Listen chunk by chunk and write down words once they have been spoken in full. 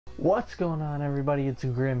What's going on, everybody? It's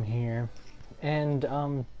Grim here, and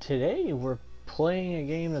today we're playing a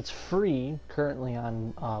game that's free currently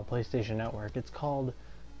on PlayStation Network. It's called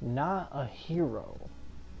Not a Hero.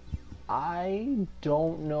 I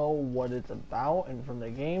don't know what it's about, and from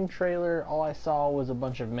the game trailer all I saw was a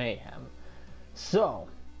bunch of mayhem. So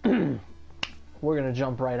we're gonna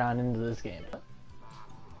jump right on into this game.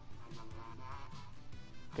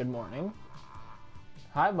 Good morning.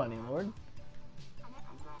 Hi, Bunny Lord.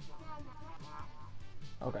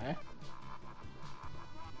 Okay.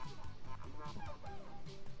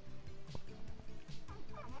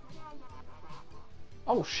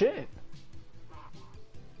 Oh shit!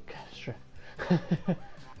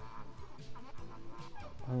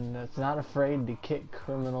 That's not afraid to kick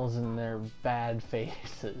criminals in their bad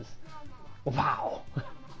faces. Wow!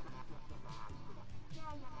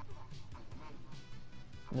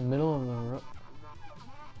 In the middle of the road.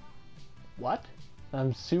 What?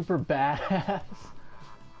 I'm super badass.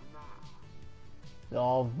 They'll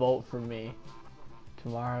all vote for me.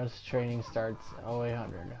 Tomorrow's training starts at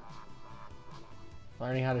 0800.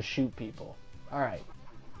 Learning how to shoot people. Alright.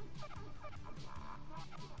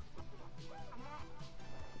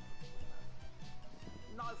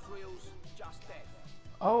 No frills, just death.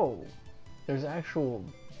 Oh, there's actual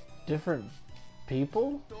different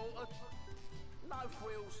people? Daughter, no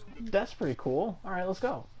frills. That's pretty cool. Alright, let's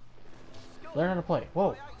go. Learn how to play.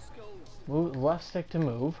 Whoa. Move left stick to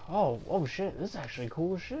move. Oh shit, this is actually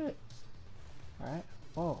cool as shit. Alright,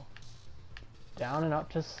 whoa. Down and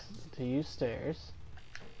up to use stairs.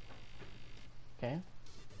 Okay.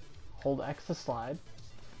 Hold X to slide.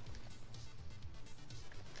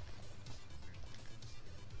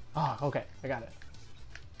 Oh, okay, I got it.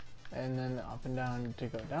 And then up and down to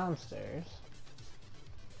go downstairs.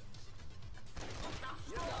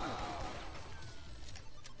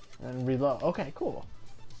 And reload. Okay, cool.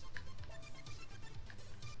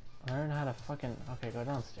 Learn how to fucking... Okay, go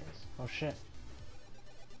downstairs. Oh shit.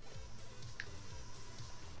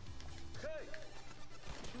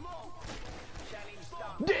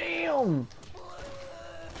 Damn!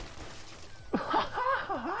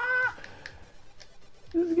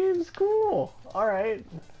 This game's cool! Alright.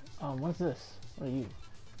 What's this? What are you?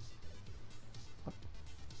 What?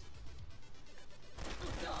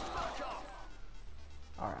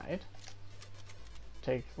 Alright.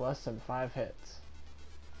 Take less than 5 hits.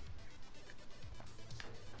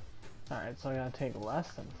 Alright, so I gotta take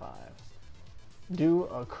less than 5. Do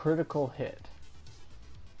a critical hit.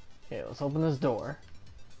 Okay, let's open this door.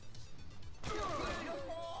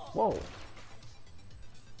 Whoa.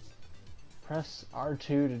 Press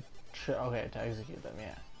R2 to okay, to execute them,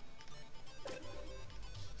 yeah.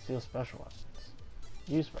 Steal special weapons.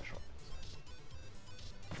 Use special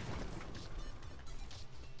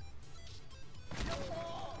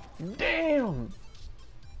weapons. Damn!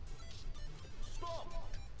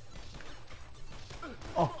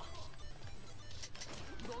 Oh.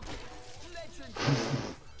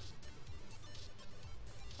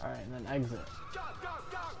 Alright, and then exit.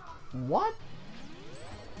 What?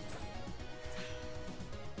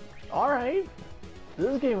 Alright.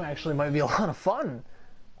 This game actually might be a lot of fun.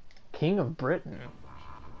 King of Britain.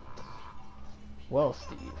 Well,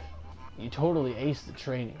 Steve, you totally aced the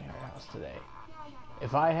training house today.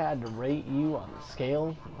 If I had to rate you on the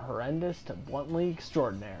scale from horrendous to bluntly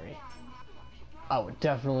extraordinary, I would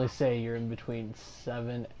definitely say you're in between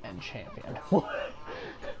 7 and champion.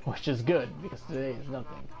 Which is good, because today is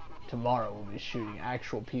nothing. Tomorrow we'll be shooting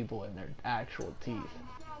actual people in their actual teeth.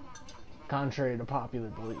 Contrary to popular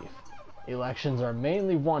belief, elections are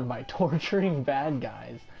mainly won by torturing bad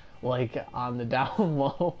guys, like on the down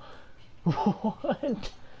low.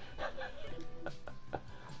 What?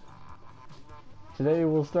 Today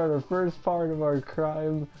we'll start our first part of our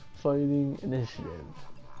crime fighting initiative.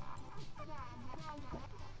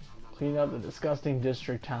 Clean up the disgusting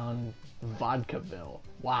district town Vodkaville.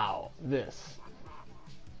 Wow, this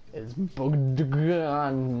is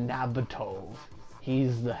Bogdan Nabatov.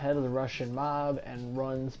 He's the head of the Russian mob and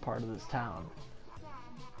runs part of this town.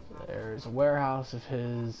 There's a warehouse of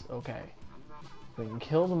his. Okay. If we can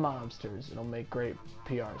kill the mobsters, it'll make great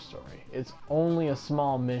PR story. It's only a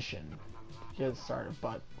small mission to get started,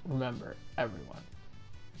 but remember, everyone.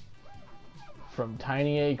 From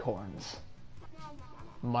tiny acorns,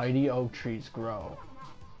 mighty oak trees grow.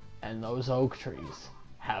 And those oak trees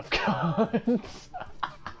have guns.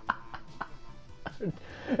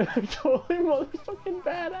 They're totally motherfucking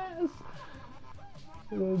badass.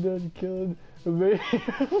 And I'm done killing a baby.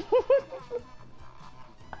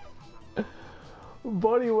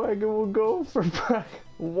 Buddy wagon will go for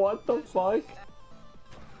what the fuck?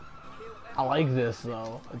 I like this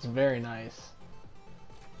though. It's very nice.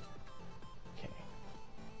 Okay.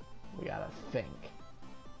 We gotta think.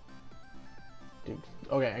 Dude,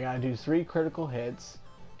 okay, I gotta do 3 critical hits,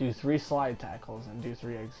 do 3 slide tackles, and do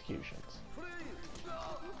 3 executions.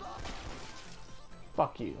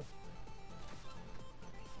 Fuck you.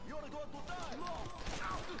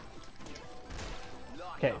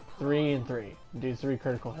 Okay, 3 and 3. Do 3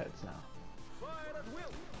 critical hits now.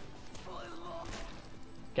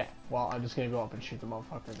 Okay, well, I'm just gonna go up and shoot the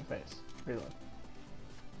motherfucker in the face. Reload.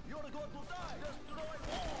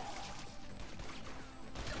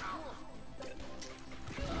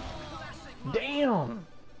 Damn!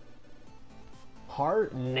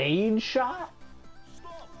 Heart nade shot?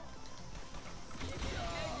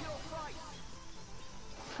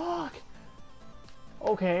 Fuck!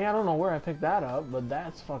 Okay, I don't know where I picked that up, but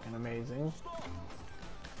that's fucking amazing.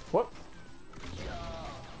 Whoop!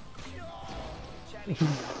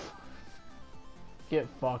 Get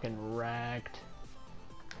fucking wrecked.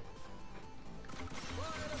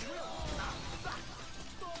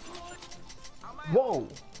 Whoa!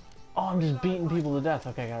 Oh, I'm just beating people to death.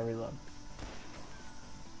 Okay, I gotta reload.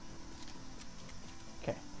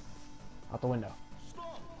 Okay. Out the window.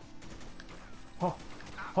 Oh!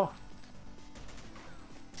 Oh!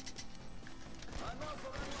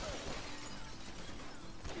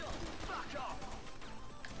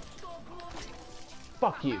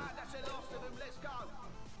 Fuck you!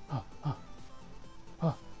 Oh, oh,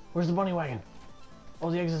 oh. Where's the bunny wagon? Oh,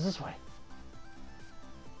 the exit's this way.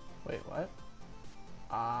 Wait, what?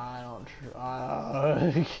 I don't.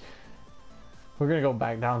 We're gonna go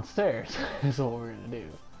back downstairs. Is what we're gonna do.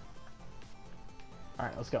 All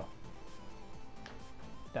right, let's go.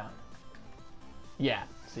 Down. Yeah.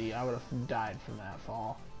 See, I would have died from that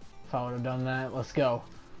fall if I would have done that. Let's go.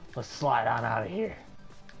 Let's slide on out of here.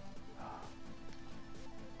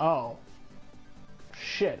 Oh.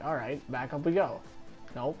 Shit. All right, back up we go.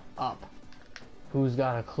 Nope. Up. Who's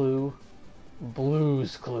got a clue?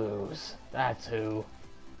 Blue's Clues. That's who.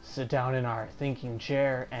 Sit down in our thinking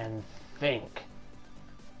chair and think.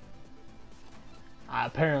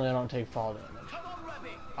 Apparently I don't take fall damage.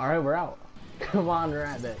 Alright, we're out. Come on,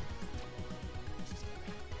 rabbit.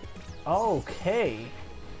 Okay.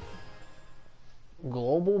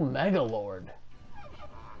 Global Megalord.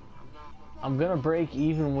 I'm gonna break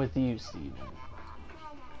even with you, Steven.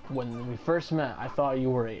 When we first met, I thought you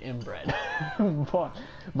were an inbred.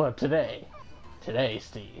 but today,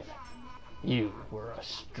 Steve, you were a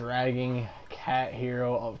stragging cat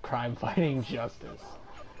hero of crime fighting justice.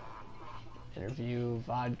 Interview,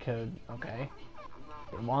 vodka, okay.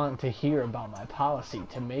 They want to hear about my policy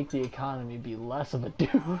to make the economy be less of a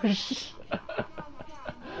douche.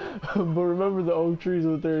 But remember the oak trees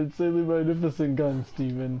with their insanely magnificent guns,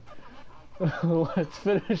 Steven. Let's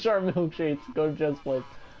finish our milkshakes and go to Jeff's place.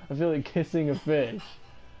 I feel like kissing a fish.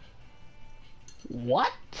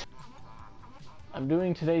 What? I'm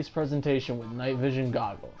doing today's presentation with night vision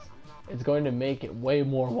goggles. It's going to make it way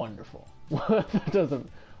more wonderful. That doesn't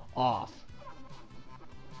off.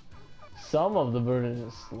 Some of the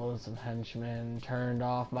British loathsome henchmen turned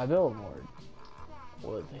off my billboard.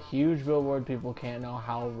 With a huge billboard, people can't know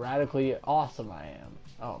how radically awesome I am.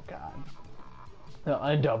 Oh god. They'll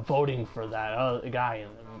end up voting for that other guy in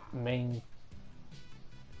the main...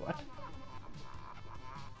 What?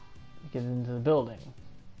 Get into the building.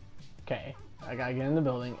 Okay, I gotta get in the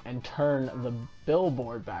building and turn the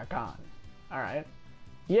billboard back on. Alright.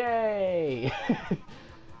 Yay!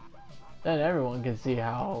 Then everyone can see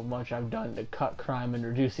how much I've done to cut crime and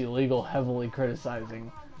reduce illegal heavily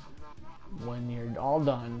criticizing. When you're all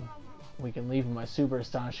done, we can leave in my super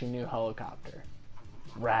astonishing new helicopter.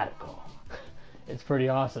 Radical. It's pretty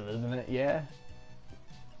awesome, isn't it? Yeah?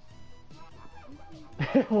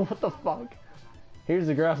 What the fuck? Here's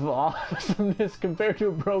a graph of awesomeness compared to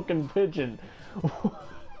a broken pigeon.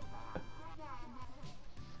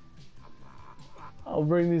 I'll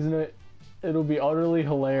bring these in it. It'll be utterly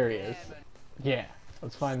hilarious. Yeah,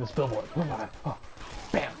 let's find this billboard. Oh,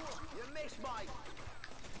 bam!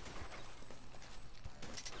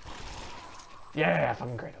 Yeah,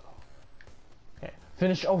 fucking great. Okay,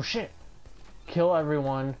 finish. Oh shit! Kill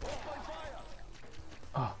everyone.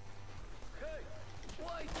 Oh.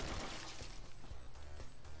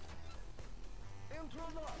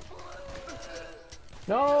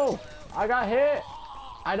 No! I got hit!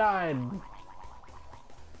 I died.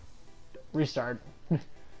 Restart.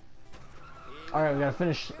 Alright, we gotta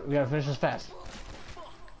finish this fast.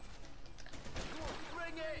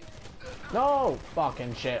 No!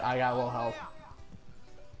 Fucking shit, I got low health.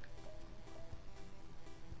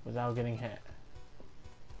 Without getting hit.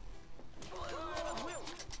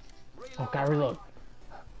 Oh, gotta reload.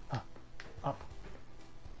 Up.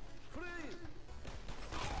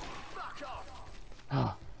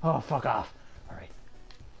 Oh, fuck off. Alright.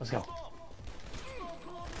 Let's go.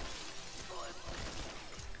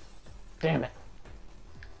 Damn it.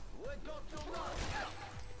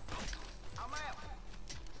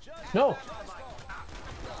 No!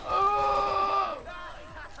 Oh.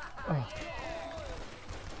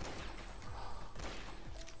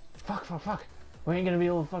 Fuck. We ain't gonna be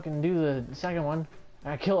able to fucking do the second one. I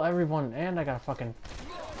gotta kill everyone and I gotta fucking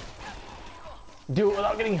do it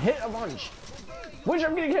without getting hit a bunch. Which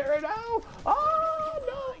I'm getting hit right now! Oh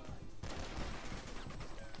no!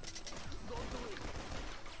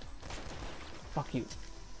 Fuck you.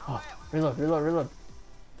 Oh, reload.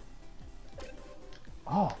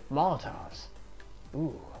 Oh, Molotovs.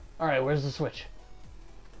 Ooh. Alright, where's the switch?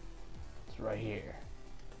 It's right here.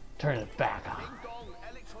 Turn it back on.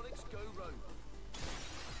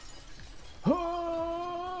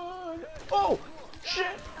 Oh! Shit!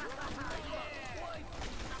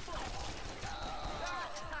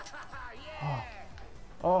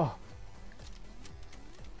 Oh.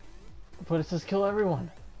 But it says kill everyone.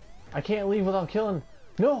 I can't leave without killing.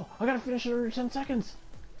 No! I gotta finish it under 10 seconds.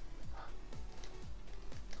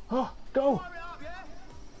 Oh, go!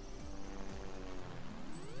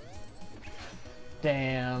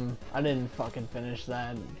 Damn, I didn't fucking finish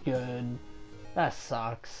that good. That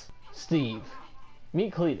sucks. Steve,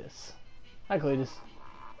 meet Cletus. Hi, Cletus.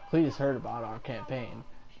 Cletus heard about our campaign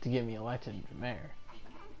to get me elected mayor.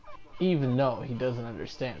 Even though he doesn't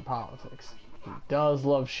understand politics, he does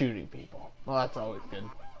love shooting people. Well, that's always good.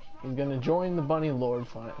 He's gonna join the Bunny Lord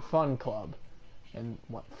Fun Club. And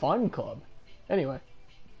what? Fun Club? Anyway.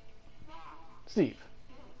 Steve,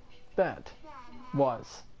 that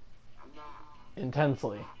was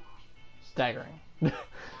intensely staggering.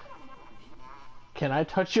 Can I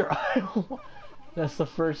touch your eye? That's the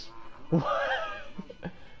first one.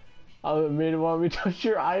 I made him want me to touch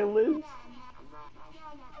your eyelids.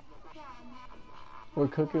 We're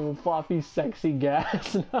cooking with floppy sexy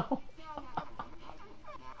gas now.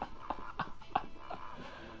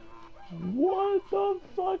 What the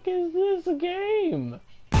fuck is this game?